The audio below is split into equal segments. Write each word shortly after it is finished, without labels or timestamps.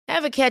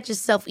Ever catch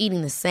yourself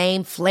eating the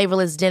same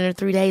flavorless dinner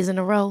 3 days in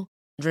a row?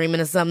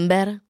 Dreaming of something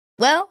better?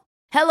 Well,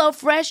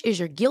 HelloFresh is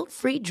your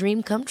guilt-free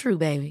dream come true,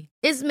 baby.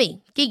 It's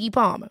me, Keke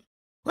Palmer.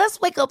 Let's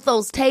wake up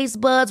those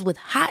taste buds with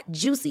hot,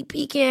 juicy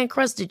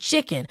pecan-crusted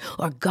chicken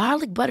or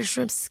garlic butter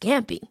shrimp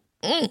scampi.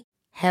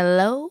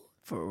 Hello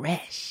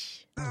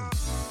Fresh.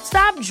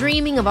 Stop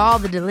dreaming of all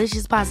the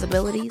delicious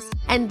possibilities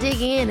and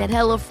dig in at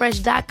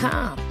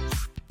HelloFresh.com.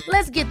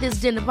 Let's get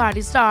this dinner party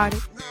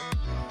started.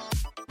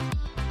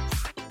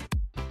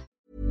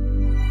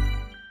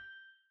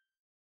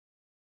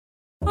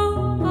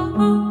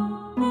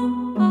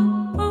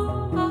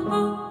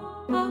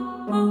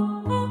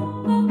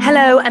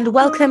 Hello and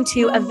welcome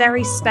to a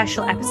very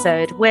special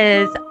episode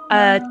with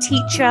a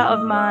teacher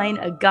of mine,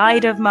 a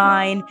guide of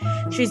mine.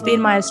 She's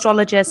been my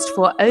astrologist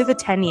for over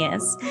 10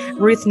 years,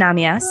 Ruth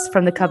Namias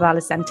from the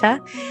Kabbalah Center.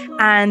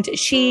 And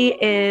she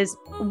is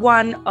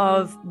one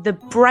of the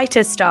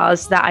brightest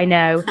stars that I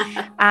know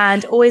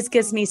and always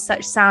gives me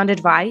such sound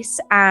advice.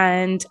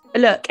 And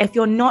look, if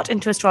you're not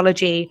into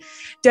astrology,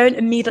 don't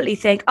immediately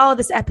think, oh,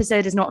 this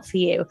episode is not for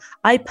you.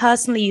 I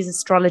personally use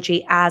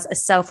astrology as a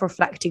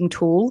self-reflecting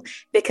tool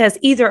because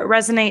either it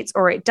resonates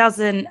or it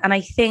doesn't. And I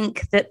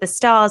think that the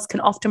stars can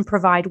often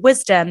provide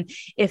wisdom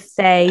if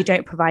they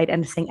don't provide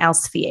anything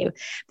else for you.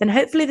 Then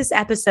hopefully this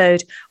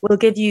episode will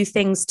give you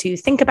things to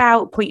think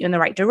about, point you in the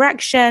right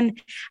direction,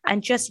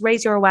 and just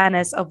raise your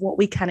awareness of what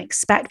we can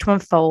expect to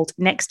unfold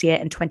next year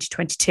in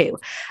 2022.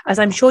 As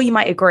I'm sure you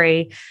might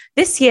agree,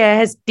 this year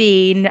has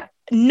been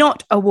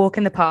not a walk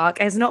in the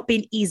park. It has not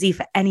been easy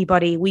for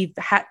anybody. We've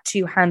had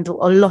to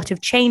handle a lot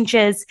of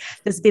changes.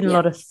 There's been a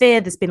lot of fear.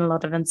 There's been a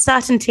lot of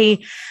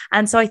uncertainty.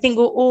 And so I think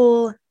we're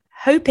all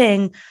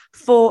hoping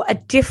for a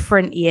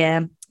different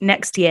year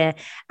next year.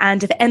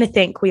 And if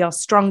anything, we are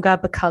stronger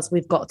because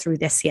we've got through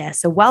this year.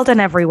 So well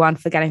done, everyone,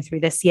 for getting through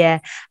this year.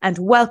 And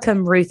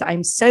welcome, Ruth.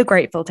 I'm so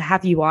grateful to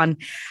have you on.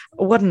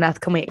 What on earth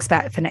can we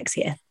expect for next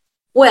year?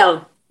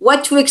 Well,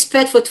 what to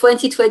expect for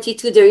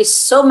 2022, there is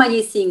so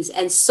many things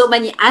and so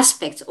many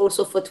aspects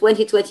also for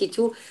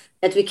 2022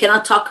 that we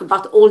cannot talk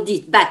about all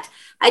this. But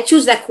I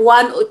choose like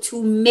one or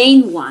two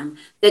main one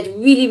that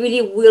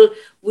really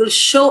will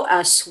show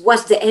us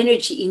what's the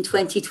energy in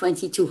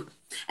 2022.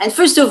 And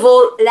first of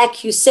all,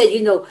 like you said,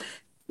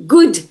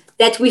 good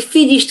that we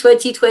finished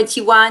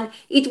 2021.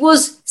 It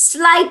was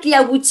slightly,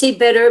 I would say,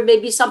 better.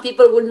 Maybe some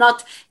people will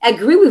not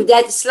agree with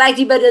that.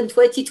 Slightly better than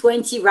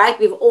 2020, right?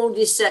 With all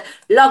this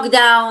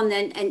lockdown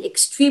and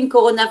extreme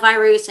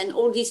coronavirus and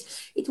all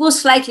this, it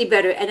was slightly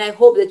better. And I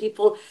hope that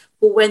people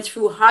who went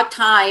through hard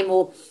time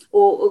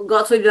or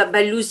got through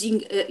by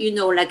losing,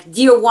 like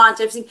dear ones,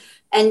 everything,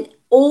 and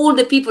all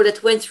the people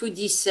that went through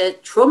this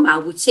trauma, I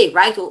would say,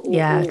 right?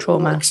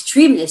 Trauma. Or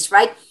extremeness,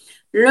 right?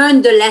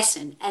 Learn the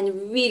lesson.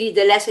 And really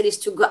the lesson is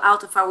to go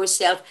out of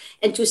ourselves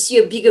and to see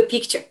a bigger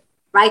picture,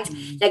 right?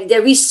 Mm-hmm. Like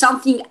there is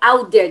something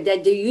out there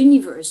that the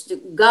universe, the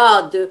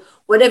God,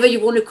 whatever you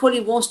want to call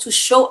it, wants to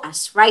show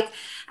us, right?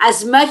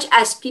 As much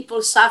as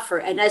people suffer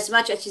and as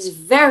much as it's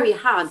very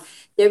hard,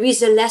 there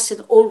is a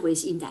lesson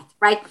always in that,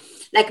 right?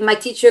 Like my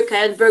teacher,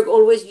 Karen Berg,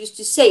 always used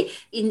to say,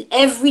 in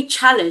every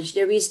challenge,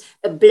 there is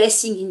a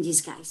blessing in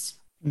disguise.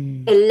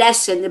 A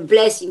lesson, a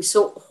blessing.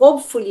 So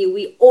hopefully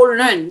we all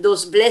learn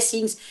those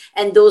blessings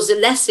and those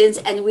lessons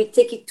and we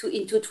take it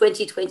into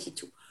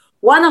 2022.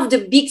 One of the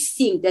big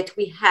things that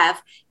we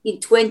have in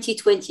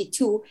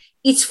 2022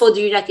 is for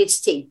the United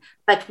States.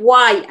 But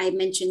why I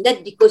mentioned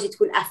that? Because it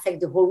will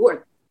affect the whole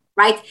world,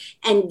 right?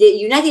 And the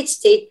United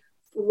States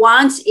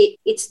wants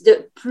it's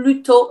the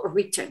Pluto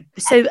return.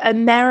 So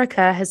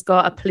America has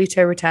got a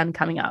Pluto return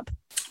coming up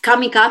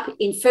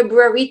in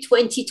February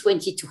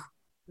 2022.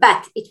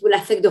 But it will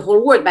affect the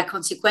whole world by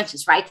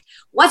consequences, right?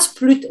 What's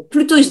Pluto?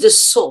 Pluto is the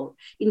soul.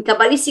 In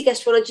Kabbalistic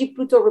astrology,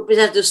 Pluto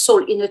represents the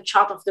soul in a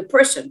chart of the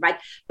person, right?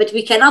 But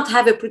we cannot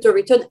have a Pluto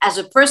return as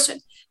a person.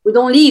 We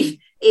don't live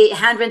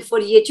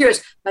 148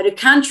 years, but a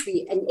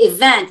country, an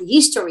event,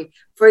 history.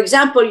 For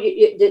example,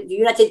 the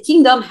United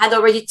Kingdom had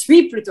already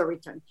 3 Pluto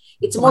returns.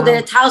 It's more than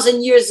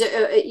 1,000 years,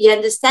 you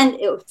understand,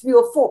 3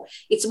 or 4.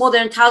 It's more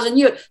than 1,000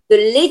 years. The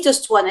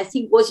latest one, I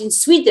think, was in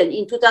Sweden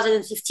in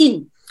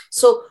 2015.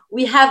 So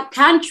we have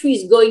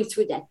countries going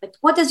through that. But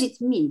what does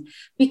it mean?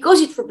 Because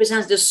it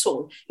represents the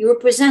soul, it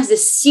represents the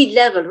seed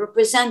level,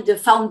 represents the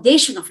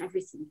foundation of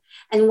everything.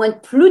 And when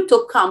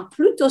Pluto comes,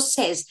 Pluto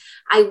says,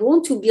 I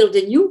want to build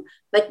a new,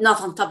 but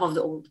not on top of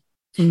the old.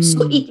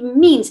 So it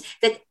means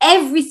that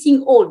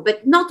everything old,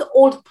 but not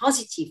old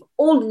positive,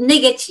 old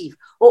negative,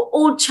 or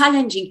old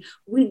challenging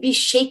will be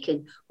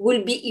shaken,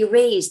 will be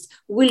erased,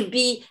 will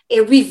be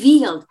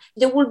revealed.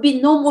 There will be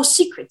no more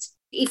secrets.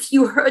 If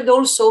you heard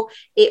also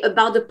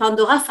about the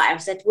Pandora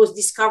files that was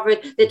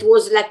discovered, that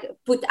was like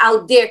put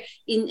out there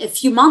in a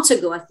few months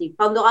ago, I think.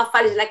 Pandora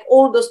files is like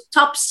all those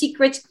top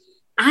secret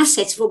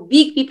assets for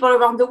big people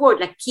around the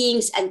world, like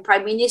kings and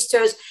prime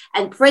ministers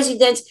and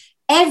presidents.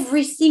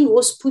 Everything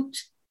was put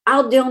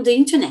out there on the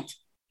internet.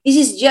 This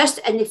is just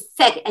an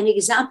effect, an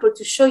example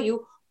to show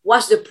you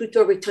what the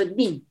Pluto return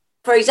mean.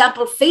 For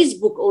example,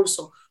 Facebook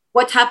also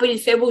What happened in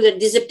Facebook that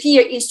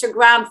disappeared,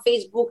 Instagram,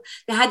 Facebook,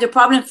 they had a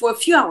problem for a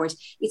few hours.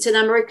 It's an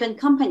American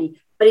company,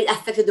 but it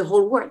affected the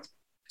whole world.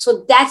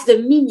 So that's the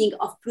meaning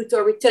of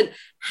Pluto return.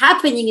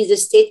 Happening in the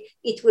state,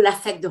 it will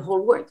affect the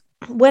whole world.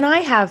 When I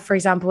have, for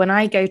example, when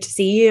I go to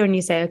see you and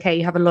you say, okay,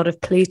 you have a lot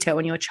of Pluto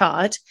on your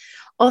chart,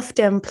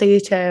 often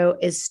Pluto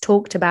is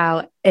talked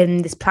about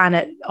in this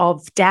planet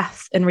of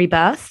death and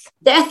rebirth.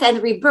 Death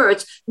and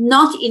rebirth,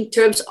 not in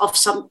terms of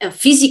some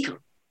physical.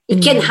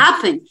 It can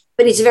happen,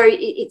 but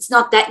it's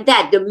not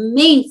that. The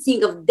main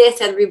thing of death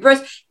and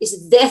rebirth is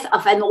death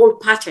of an old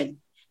pattern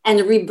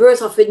and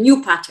rebirth of a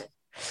new pattern.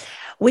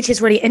 Which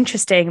is really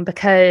interesting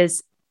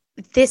because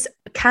this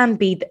can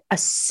be a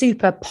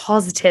super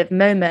positive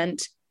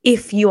moment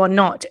if you are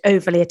not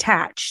overly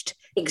attached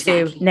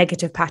to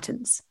negative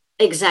patterns.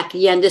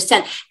 Exactly, you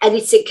understand. And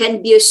it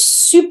can be a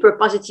super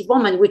positive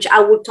moment, which I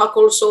will talk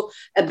also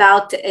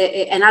about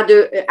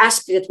another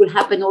aspect that will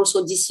happen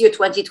also this year,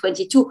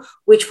 2022,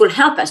 which will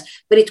help us.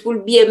 But it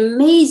will be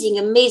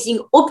amazing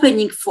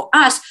opening for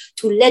us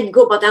to let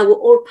go about our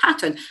old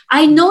pattern.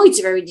 I know it's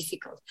very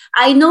difficult.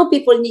 I know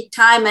people need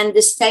time,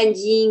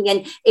 understanding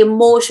and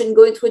emotion,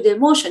 going through the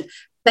emotion.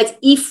 But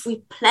if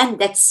we plant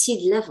that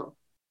seed level,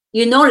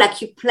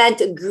 like you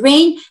plant a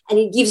grain and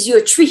it gives you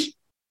a tree.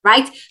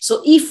 Right?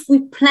 So if we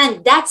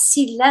plant that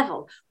seed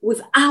level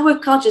with our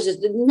consciousness,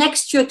 the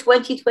next year,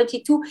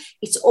 2022,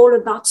 it's all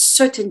about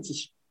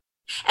certainty.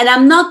 And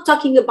I'm not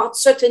talking about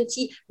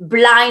certainty,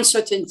 blind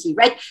certainty,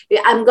 right?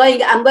 I'm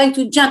going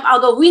to jump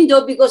out of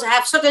window because I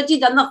have certainty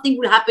that nothing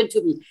will happen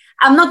to me.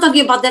 I'm not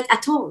talking about that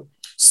at all.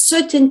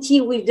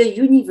 Certainty with the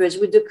universe,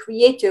 with the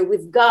creator,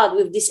 with God,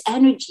 with this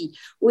energy,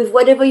 with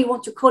whatever you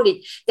want to call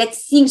it, that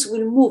things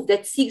will move,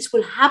 that things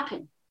will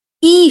happen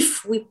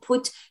if we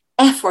put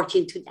effort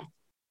into that.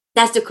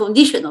 That's the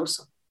condition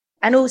also.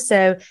 And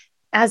also,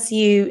 as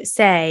you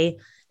say,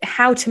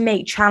 how to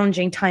make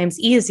challenging times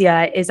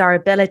easier is our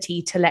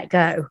ability to let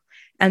go.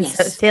 And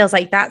so it feels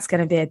like that's going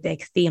to be a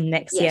big theme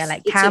next year.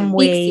 Like, can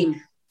we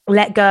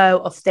let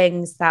go of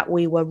things that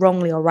we were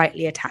wrongly or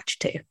rightly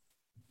attached to?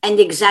 And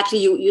exactly,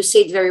 you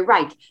said very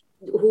right.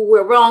 Who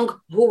were wrong,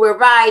 who were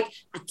right,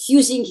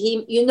 accusing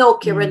him.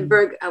 Karen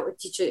Berg, our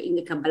teacher in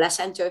the Kabbalah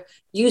Center,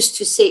 used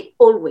to say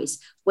always,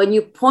 when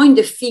you point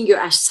the finger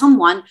at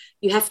someone,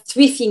 you have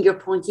 3 fingers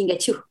pointing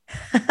at you.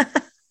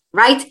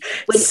 Right?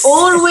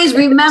 Always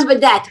remember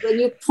that.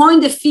 When you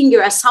point the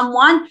finger at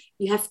someone,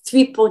 you have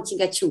 3 pointing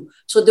at you.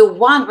 So the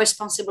one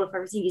responsible for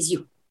everything is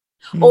you.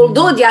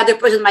 Although the other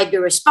person might be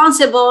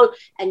responsible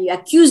and you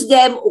accuse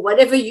them or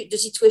whatever the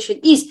situation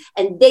is,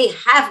 and they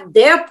have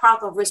their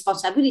part of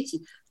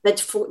responsibility.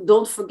 But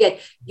don't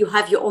forget, you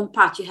have your own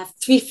part. You have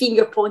 3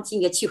 fingers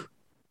pointing at you.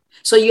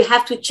 So you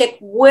have to check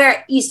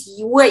where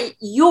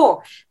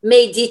you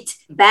made it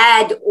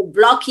bad or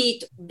block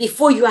it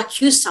before you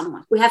accuse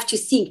someone. We have to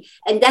think.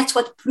 And that's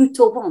what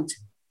Pluto wants.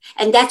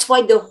 And that's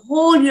why the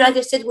whole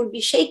United States will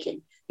be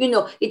shaken.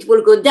 It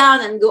will go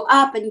down and go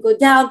up and go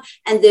down,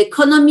 and the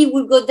economy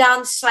will go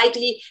down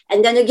slightly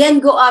and then again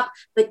go up.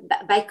 But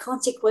by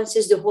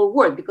consequences, the whole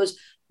world, because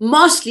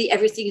mostly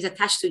everything is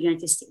attached to the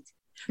United States.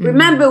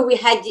 Remember, we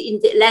had in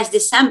the last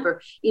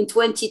December in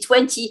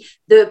 2020,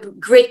 the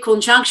Great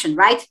Conjunction,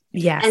 right?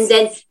 Yes. And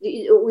then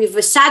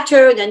with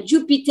Saturn and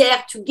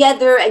Jupiter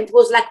together, and it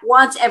was like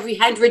once every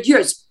 100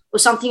 years or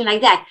something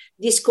like that,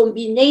 this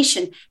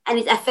combination. And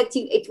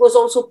it was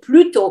also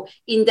Pluto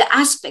in the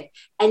aspect,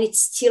 and it's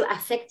still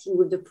affecting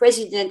with the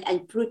president,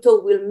 and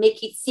Pluto will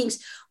make it,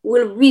 things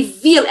will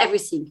reveal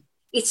everything.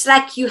 It's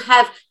like you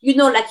have,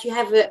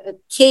 a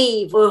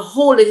cave or a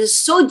hole that is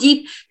so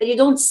deep that you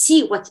don't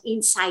see what's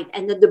inside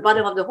and at the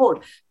bottom of the hole.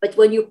 But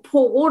when you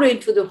pour water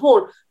into the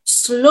hole,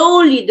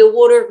 slowly the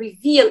water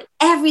reveals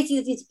everything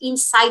that is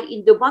inside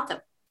in the bottom.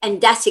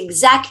 And that's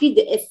exactly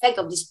the effect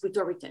of this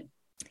Pluto return.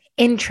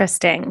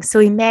 Interesting. So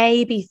we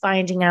may be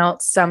finding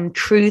out some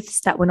truths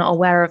that we're not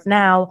aware of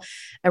now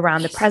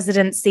around the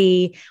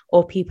presidency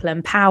or people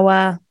in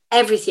power.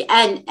 Everything.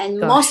 And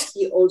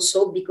mostly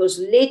also because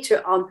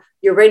later on,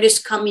 Uranus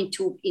come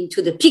into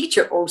the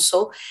picture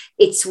also,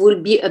 it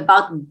will be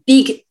about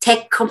big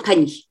tech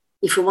company,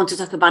 if we want to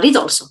talk about it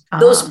also.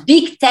 Those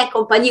big tech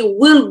company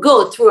will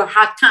go through a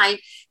hard time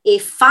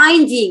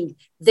finding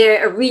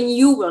their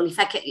renewal, if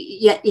I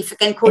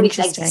can call it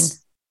like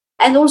this.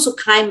 And also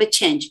climate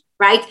change,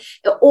 right?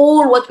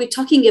 All what we're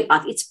talking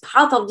about, it's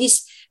part of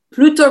this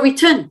Pluto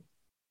return.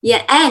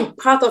 Yeah, and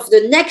part of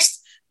the next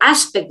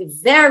aspect,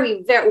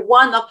 very, very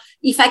one of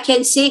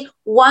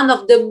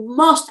the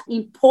most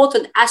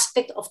important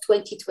aspect of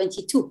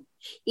 2022.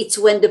 It's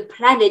when the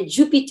planet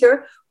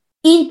Jupiter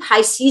in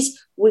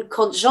Pisces will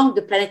conjunct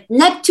the planet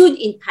Neptune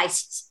in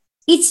Pisces.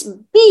 It's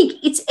big,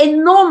 it's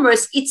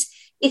enormous.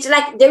 It's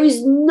like there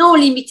is no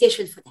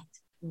limitation for that.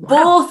 Wow.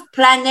 Both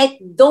planets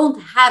don't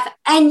have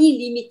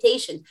any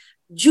limitation.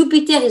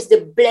 Jupiter is the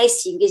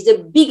blessing, is the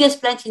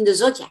biggest planet in the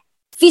zodiac.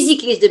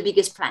 Physically is the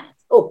biggest planet.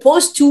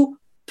 Opposed to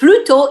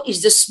Pluto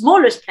is the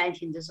smallest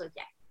planet in the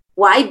zodiac.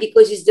 Why?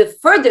 Because it's the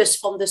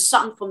furthest from the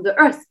sun, from the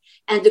earth,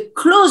 and the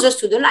closest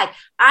to the light.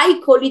 I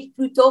call it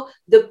Pluto,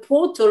 the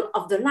portal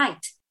of the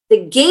light.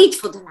 the gate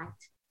for the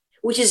light,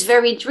 which is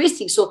very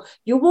interesting. So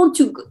you want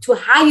to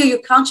higher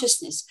your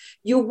consciousness.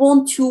 You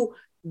want to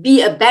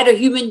be a better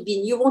human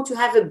being. You want to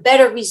have a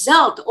better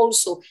result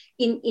also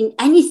in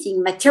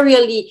anything,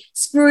 materially,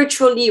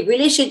 spiritually,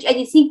 relationship,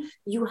 anything.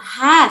 You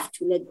have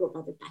to let go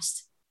of the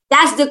past.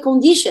 That's the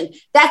condition.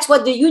 That's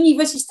what the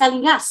universe is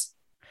telling us.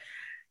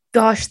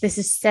 Gosh, this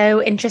is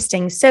so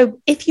interesting.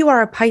 So if you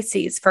are a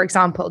Pisces, for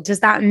example, does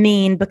that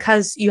mean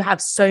because you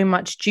have so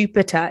much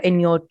Jupiter in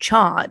your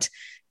chart,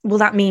 will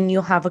that mean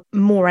you'll have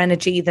more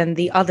energy than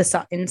the other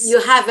signs?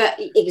 You have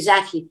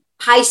exactly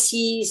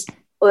Pisces,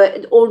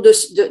 all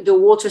the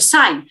water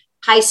sign,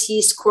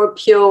 Pisces,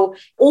 Scorpio,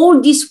 all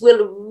this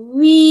will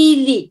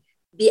really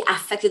be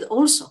affected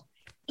also.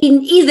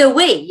 In either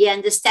way, you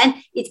understand?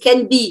 It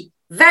can be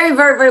very,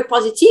 very, very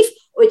positive,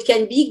 or it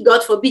can be,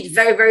 God forbid,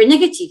 very, very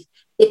negative.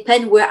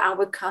 Depend where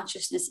our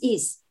consciousness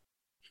is.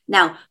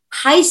 Now,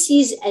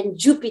 Pisces and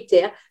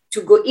Jupiter,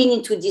 to go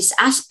into this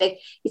aspect,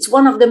 it's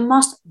one of the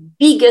most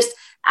biggest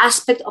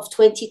aspect of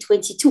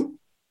 2022.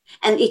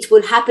 And it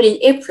will happen in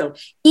April.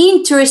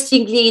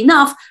 Interestingly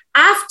enough,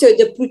 after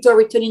the Pluto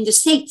return in the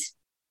state.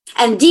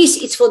 And this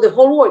is for the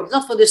whole world,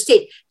 not for the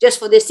state, just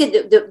for the state,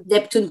 the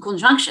Neptune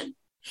conjunction.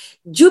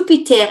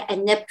 Jupiter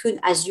and Neptune,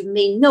 as you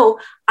may know,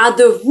 are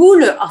the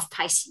ruler of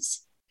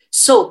Pisces.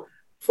 So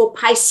for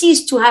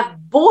Pisces to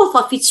have both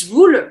of its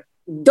ruler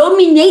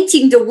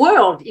dominating the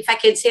world, if I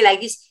can say like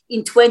this,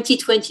 in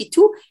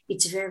 2022,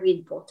 it's very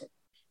important.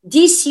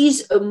 This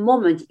is a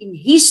moment in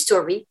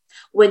history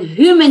when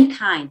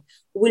humankind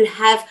will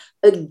have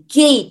a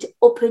gate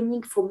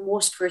opening for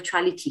more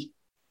spirituality,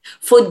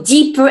 for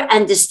deeper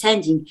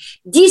understanding.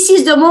 This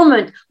is the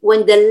moment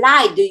when the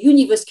light, the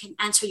universe can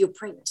answer your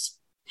prayers,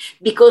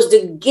 because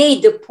the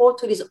gate, the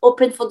portal is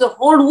open for the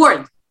whole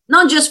world,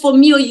 not just for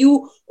me or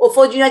you, or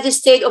for the United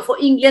States, or for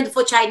England,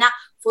 for China,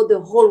 for the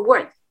whole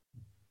world.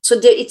 So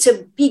it's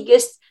a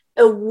biggest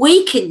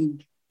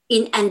awakening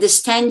in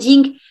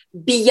understanding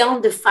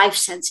beyond the five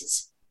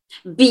senses,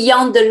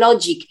 beyond the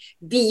logic,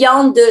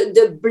 beyond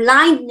the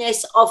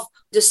blindness of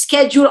the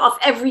schedule of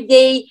every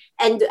day.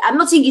 And I'm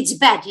not saying it's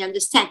bad, you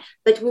understand,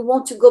 but we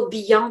want to go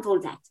beyond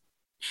all that.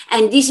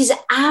 And this is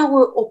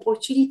our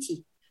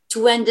opportunity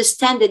to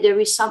understand that there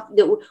is something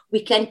that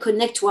we can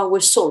connect to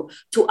our soul,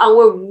 to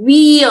our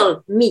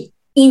real me,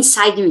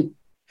 inside me.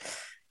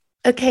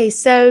 Okay,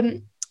 so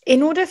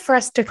in order for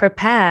us to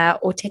prepare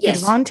or take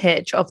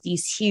advantage of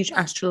these huge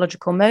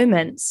astrological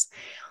moments,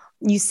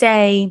 you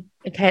say,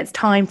 okay, it's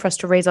time for us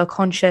to raise our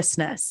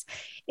consciousness.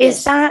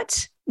 Is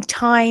that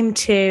time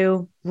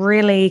to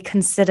really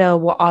consider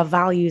what our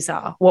values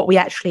are, what we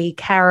actually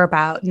care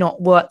about,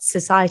 not what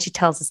society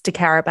tells us to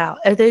care about?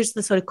 Are those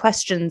the sort of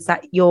questions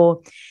that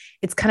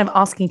it's kind of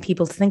asking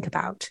people to think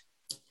about?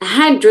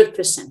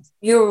 100%.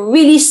 You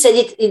really said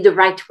it in the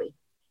right way.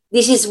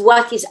 This is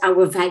what is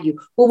our value.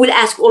 We will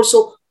ask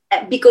also,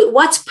 because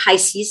what's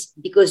Pisces?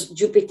 Because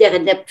Jupiter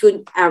and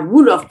Neptune are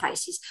ruler of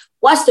Pisces.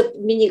 What's the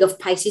meaning of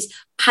Pisces?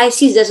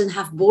 Pisces doesn't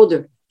have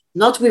border,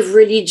 not with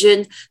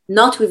religion,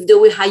 not with the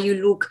way how you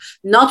look,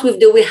 not with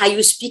the way how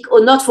you speak,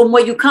 or not from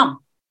where you come.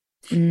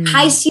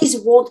 Pisces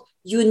want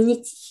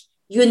unity,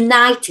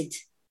 united.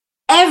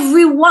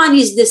 Everyone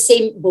is the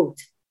same boat.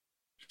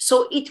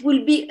 So it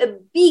will be a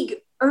big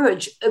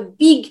urge, a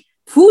big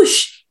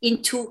push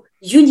into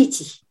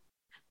unity.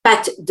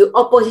 But the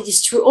opposite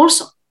is true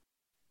also.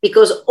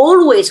 Because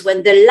always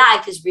when the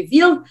light is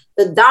revealed,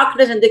 the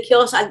darkness and the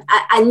chaos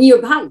are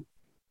nearby.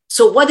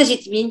 So what does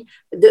it mean?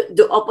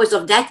 The opposite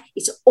of that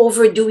is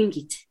overdoing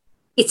it.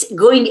 It's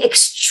going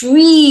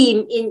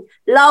extreme in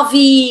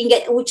loving,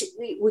 which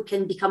we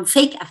can become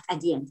fake at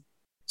the end.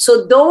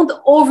 So don't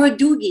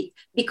overdo it,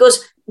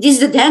 because this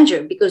is the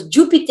danger, because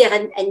Jupiter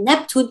and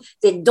Neptune,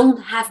 they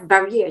don't have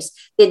barriers.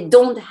 They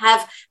don't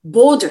have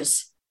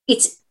borders.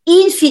 It's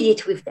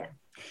infinite with them.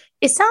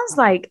 It sounds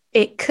like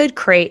it could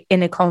create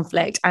inner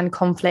conflict, and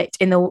conflict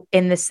in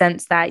the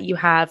sense that you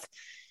have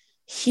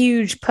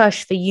huge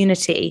push for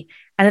unity,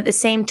 and at the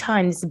same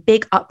time, there's a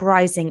big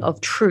uprising of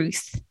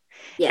truth.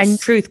 Yes. And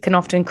truth can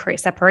often create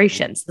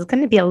separations. There's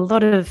going to be a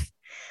lot of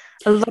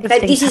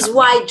but this is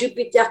why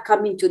Jupiter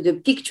come into the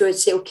picture and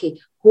say, okay,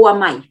 who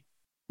am I?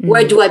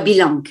 Where do I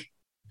belong?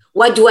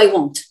 What do I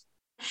want?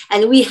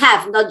 And we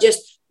have, not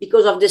just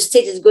because of the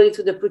state is going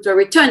through the Pluto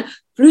return,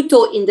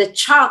 Pluto in the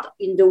chart,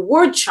 in the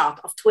world chart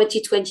of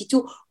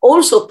 2022,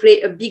 also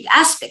play a big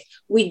aspect.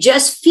 We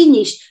just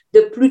finished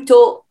the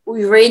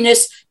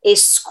Pluto-Uranus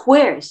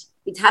squares.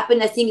 It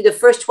happened, I think, the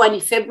first one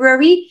in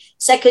February,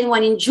 second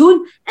one in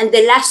June, and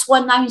the last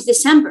one now is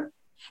December.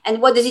 And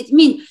what does it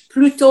mean?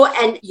 Pluto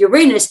and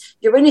Uranus.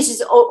 Uranus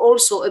is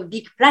also a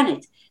big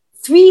planet.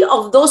 Three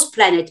of those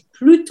planets,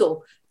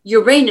 Pluto,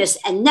 Uranus,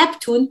 and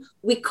Neptune,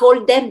 we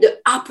call them the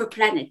upper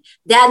planet.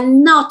 They are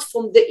not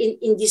from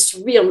in this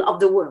realm of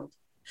the world.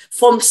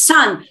 From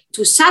Sun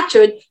to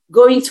Saturn,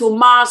 going through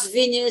Mars,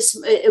 Venus,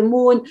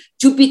 Moon,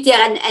 Jupiter,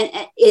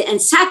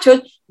 and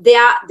Saturn, they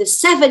are the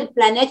 7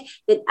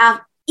 planets that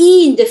are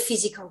in the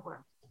physical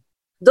world.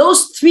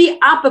 Those 3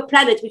 upper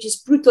planets, which is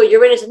Pluto,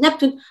 Uranus, and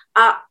Neptune,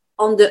 are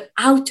on the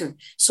outer.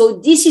 So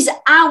this is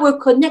our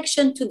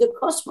connection to the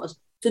cosmos,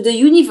 to the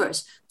universe,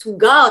 to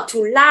God, to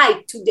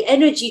light, to the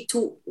energy, to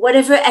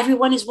whatever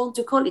everyone is want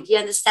to call it. You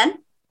understand?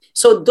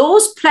 So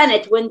those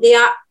planets, when they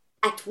are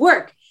at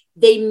work,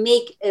 they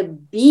make a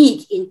big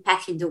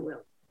impact in the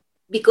world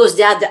because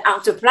they are the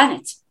outer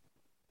planets.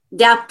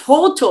 They are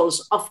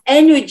portals of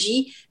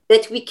energy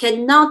that we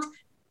cannot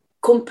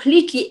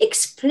completely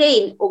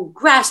explain or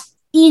grasp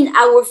in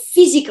our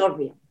physical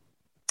realm.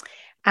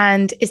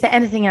 And is there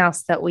anything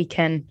else that we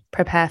can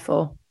prepare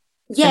for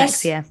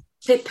next year?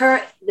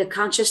 Prepare the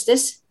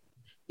consciousness,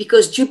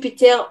 because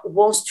Jupiter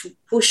wants to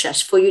push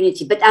us for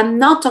unity. But I'm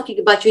not talking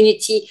about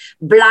unity,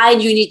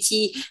 blind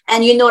unity,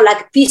 and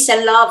like peace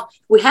and love.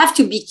 We have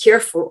to be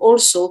careful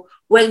also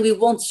when we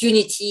want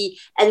unity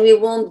and we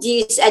want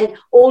this and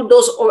all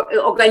those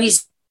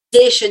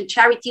organizations,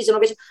 charities and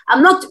organizations.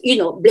 I'm not,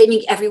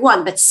 blaming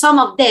everyone, but some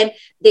of them,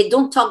 they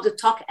don't talk the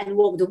talk and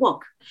walk the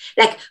walk.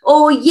 Like,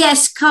 oh,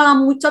 yes,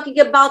 come, we're talking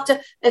about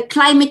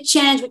climate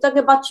change, we're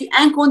talking about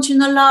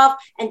unconditional love,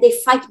 and they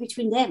fight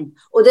between them,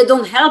 or they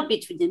don't help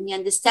between them, you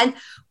understand?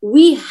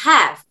 We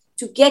have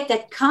to get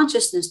that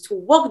consciousness to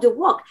walk the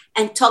walk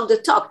and talk the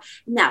talk.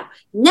 Now,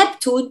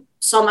 Neptune,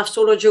 some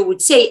astrologer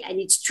would say, and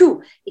it's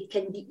true, it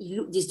can be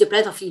this the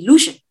planet of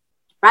illusion,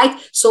 right?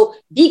 So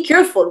be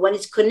careful when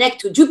it's connected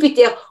to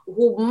Jupiter,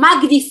 who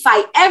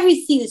magnify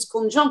everything is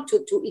conjunct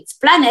to its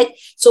planet,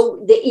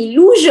 so the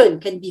illusion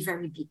can be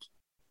very big.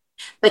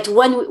 But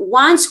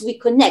once we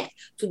connect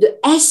to the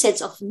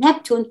essence of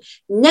Neptune,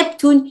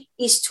 Neptune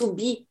is to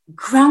be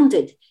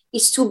grounded,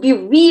 is to be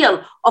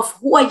real of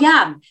who I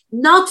am,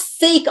 not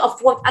fake of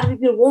what other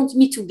people want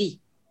me to be.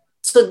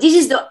 So this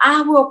is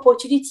our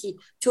opportunity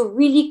to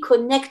really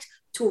connect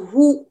to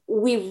who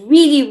we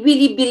really,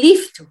 really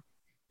believe to.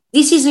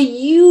 This is a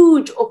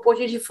huge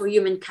opportunity for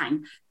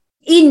humankind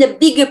in the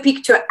bigger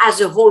picture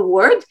as a whole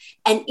world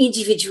and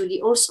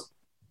individually also.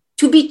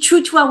 To be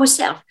true to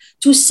ourselves,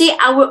 to say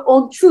our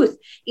own truth.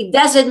 It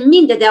doesn't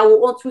mean that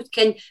our own truth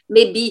can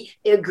maybe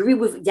agree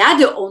with the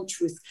other own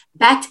truth,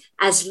 but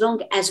as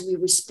long as we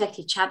respect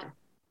each other.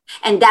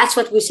 And that's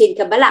what we say in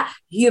Kabbalah,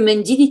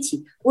 human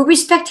dignity. We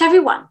respect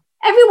everyone.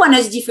 Everyone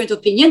has different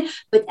opinion,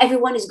 but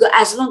everyone is good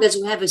as long as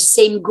we have the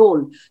same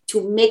goal,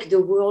 to make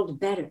the world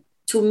better,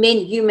 to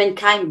make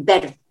humankind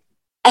better,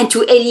 and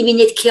to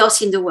eliminate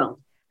chaos in the world.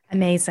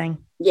 Amazing.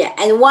 Yeah,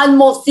 and one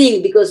more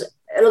thing, because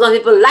a lot of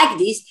people like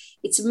this,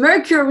 it's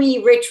Mercury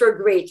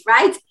retrograde,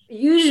 right?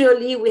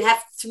 Usually we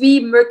have 3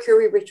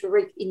 Mercury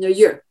retrograde in a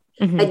year.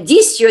 Mm-hmm. But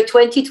this year,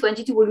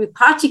 2022, will be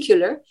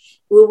particular.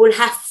 We will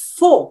have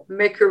 4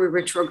 Mercury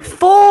retrogrades.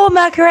 4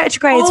 Mercury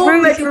retrogrades.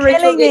 Ruth, you're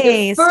killing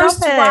me. The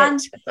first one,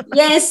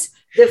 yes,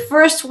 the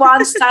first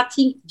one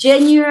starting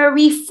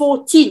January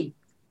 14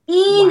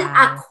 in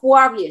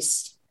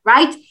Aquarius,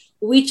 right?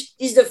 Which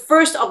is the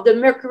first of the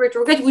Mercury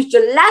retrograde, which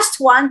the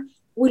last one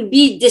will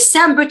be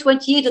December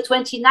 28 or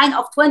 29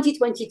 of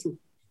 2022.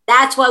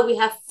 That's why we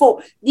have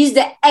 4. This is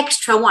the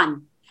extra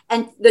one.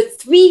 And the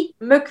 3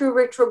 Mercury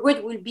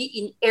retrograde will be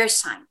in air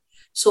sign.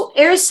 So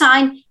air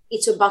sign,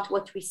 it's about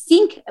what we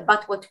think,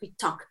 about what we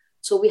talk.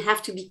 So we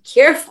have to be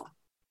careful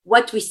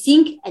what we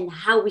think and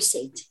how we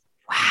say it.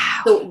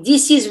 Wow. So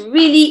this is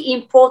really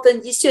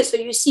important this year. So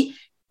you see,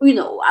 we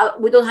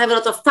don't have a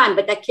lot of time,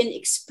 but I can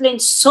explain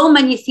so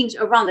many things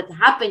around that are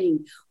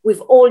happening with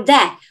all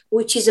that,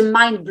 which is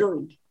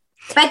mind-blowing.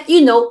 But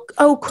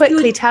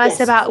quickly tell us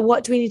about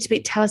what do we need to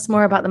be? Tell us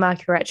more about the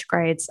Mercury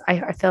retrogrades.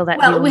 I feel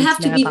that we have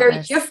to be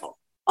very careful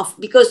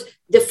because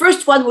the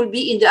first one will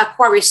be in the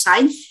Aquarius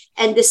sign,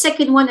 and the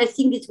second one I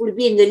think it will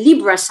be in the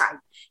Libra sign.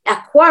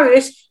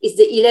 Aquarius is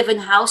the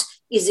 11th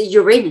house, is the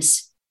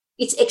Uranus.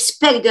 It's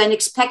the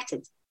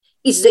unexpected.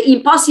 It's the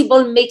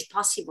impossible made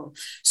possible.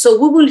 So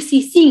we will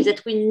see things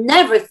that we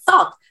never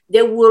thought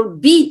there will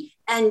be.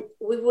 And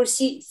we will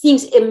see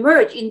things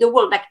emerge in the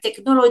world, like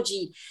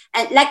technology,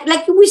 and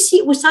like we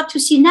start to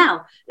see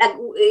now. Like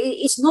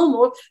it's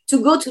normal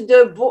to go to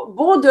the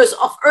borders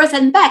of Earth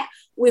and back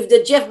with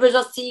the Jeff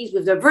Bezos things,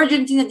 with the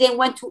Virgin thing that they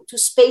went to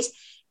space.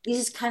 This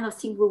is kind of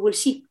thing we will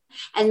see.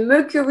 And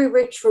Mercury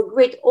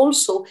retrograde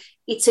also,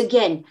 it's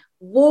again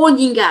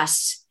warning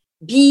us: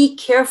 be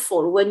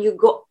careful when you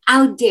go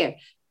out there,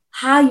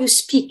 how you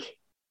speak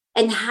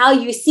and how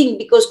you think,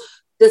 because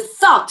the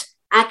thought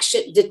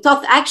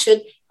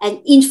action and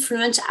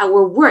influence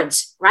our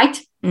words,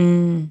 right?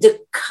 The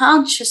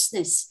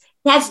consciousness,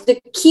 that's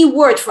the key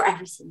word for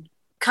everything,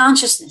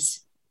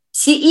 consciousness.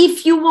 See,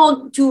 if you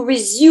want to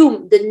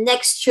resume the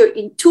next year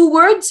in 2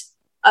 words,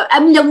 I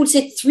would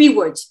say 3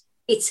 words.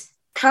 It's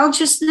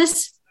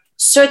consciousness,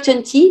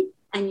 certainty,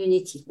 and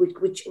unity,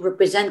 which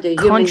represent the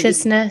human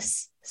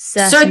consciousness,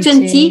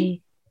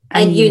 certainty,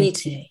 and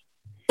unity.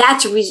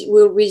 That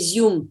will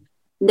resume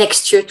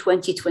next year,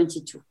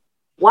 2022.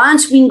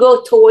 Once we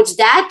go towards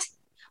that,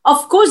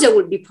 of course, there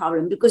will be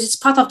problem because it's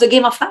part of the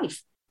game of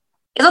life.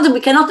 It's not that we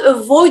cannot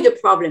avoid the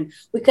problem.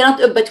 We cannot,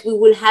 but we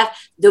will have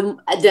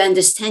the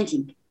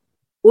understanding.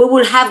 We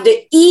will have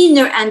the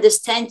inner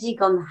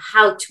understanding on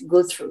how to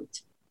go through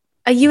it.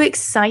 Are you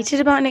excited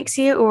about next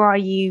year, or are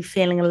you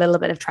feeling a little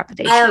bit of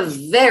trepidation? I am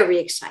very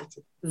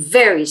excited,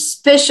 very,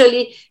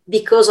 especially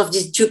because of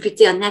this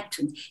Jupiter and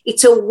Neptune.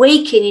 It's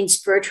awakening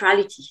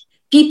spirituality.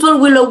 People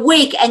will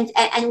awake and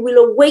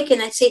will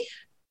awaken and say,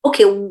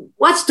 okay,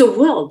 what's the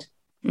world?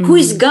 Who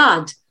is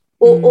God?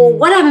 Or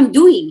what am I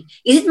doing?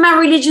 Is it my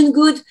religion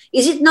good?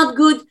 Is it not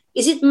good?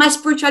 Is it my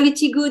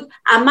spirituality good?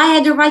 Am I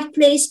at the right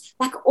place?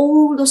 Like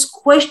all those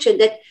questions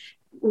that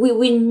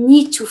we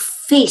need to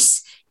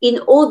face in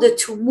order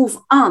to move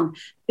on,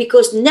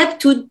 because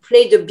Neptune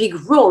played a big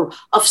role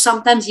of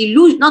sometimes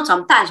illusion, not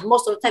sometimes,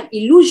 most of the time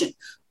illusion.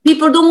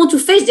 People don't want to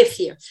face their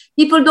fear.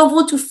 People don't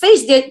want to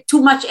face their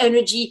too much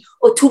energy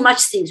or too much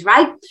things,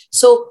 right?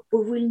 So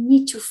we will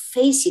need to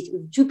face it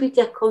with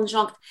Jupiter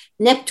conjunct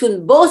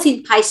Neptune, both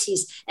in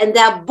Pisces, and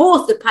they are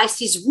both the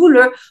Pisces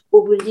ruler. We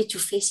will need to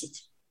face it.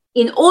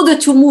 In order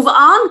to move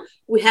on,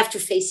 we have to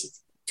face it.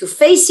 To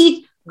face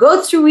it,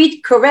 go through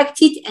it,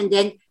 correct it, and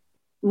then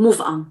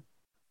move on.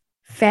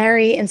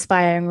 Very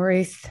inspiring,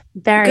 Ruth.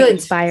 Very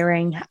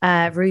inspiring.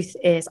 Ruth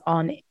is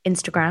on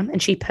Instagram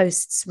and she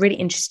posts really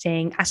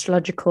interesting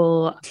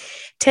astrological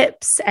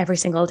tips every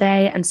single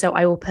day. And so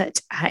I will put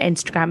her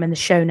Instagram in the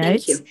show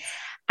notes. Thank you.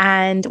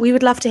 And we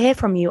would love to hear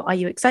from you. Are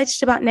you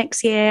excited about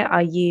next year?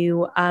 Are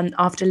you,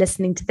 after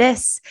listening to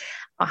this,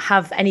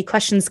 have any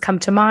questions come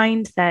to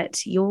mind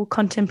that you're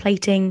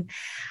contemplating?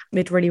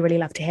 We'd really, really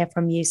love to hear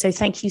from you. So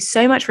thank you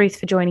so much, Ruth,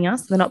 for joining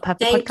us on the Not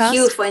Perfect podcast. Thank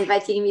you for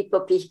inviting me,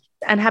 Poppy.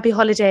 And happy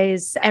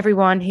holidays,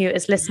 everyone who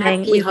is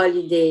listening. Happy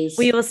holidays.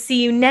 We will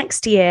see you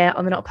next year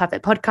on the Not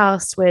Perfect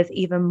podcast with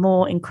even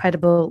more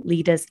incredible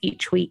leaders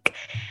each week,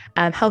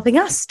 helping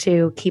us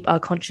to keep our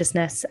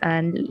consciousness,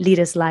 and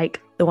leaders like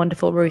the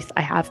wonderful Ruth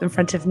I have in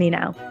front of me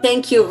now.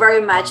 Thank you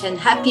very much, and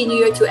Happy New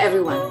Year to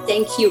everyone.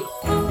 Thank you.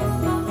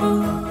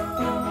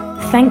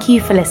 Thank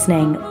you for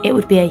listening. It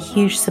would be a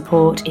huge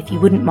support if you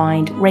wouldn't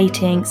mind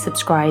rating,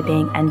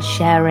 subscribing, and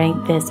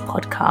sharing this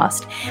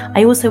podcast.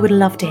 I also would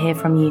love to hear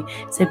from you.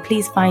 So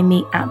please find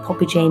me at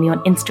Poppy Jamie on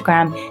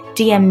Instagram,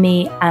 DM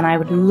me, and I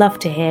would love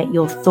to hear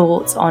your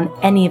thoughts on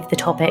any of the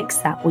topics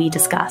that we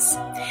discuss.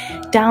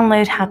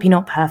 Download Happy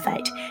Not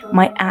Perfect,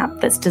 my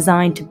app that's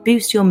designed to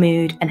boost your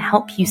mood and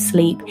help you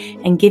sleep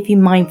and give you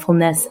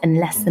mindfulness in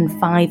less than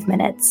 5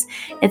 minutes.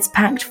 It's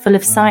packed full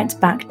of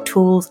science-backed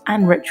tools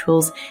and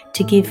rituals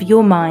to give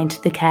your mind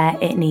the care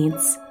it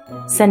needs.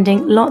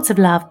 Sending lots of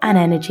love and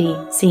energy.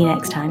 See you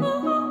next time.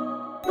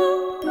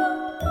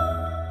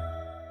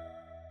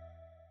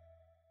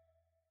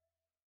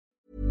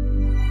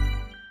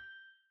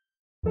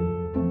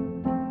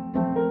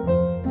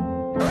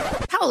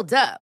 Hold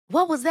up.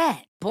 What was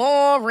that?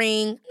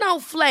 Boring. No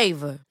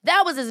flavor.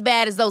 That was as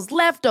bad as those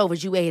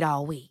leftovers you ate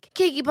all week.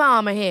 Keke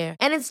Palmer here.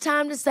 And it's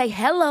time to say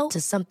hello to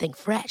something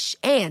fresh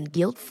and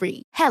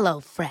guilt-free. Hello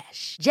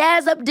Fresh.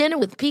 Jazz up dinner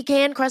with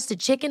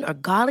pecan-crusted chicken or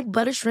garlic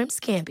butter shrimp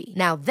scampi.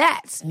 Now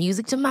that's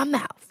music to my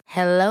mouth.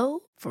 Hello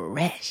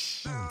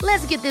Fresh.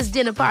 Let's get this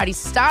dinner party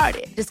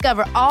started.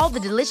 Discover all the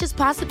delicious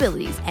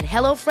possibilities at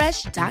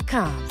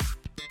HelloFresh.com.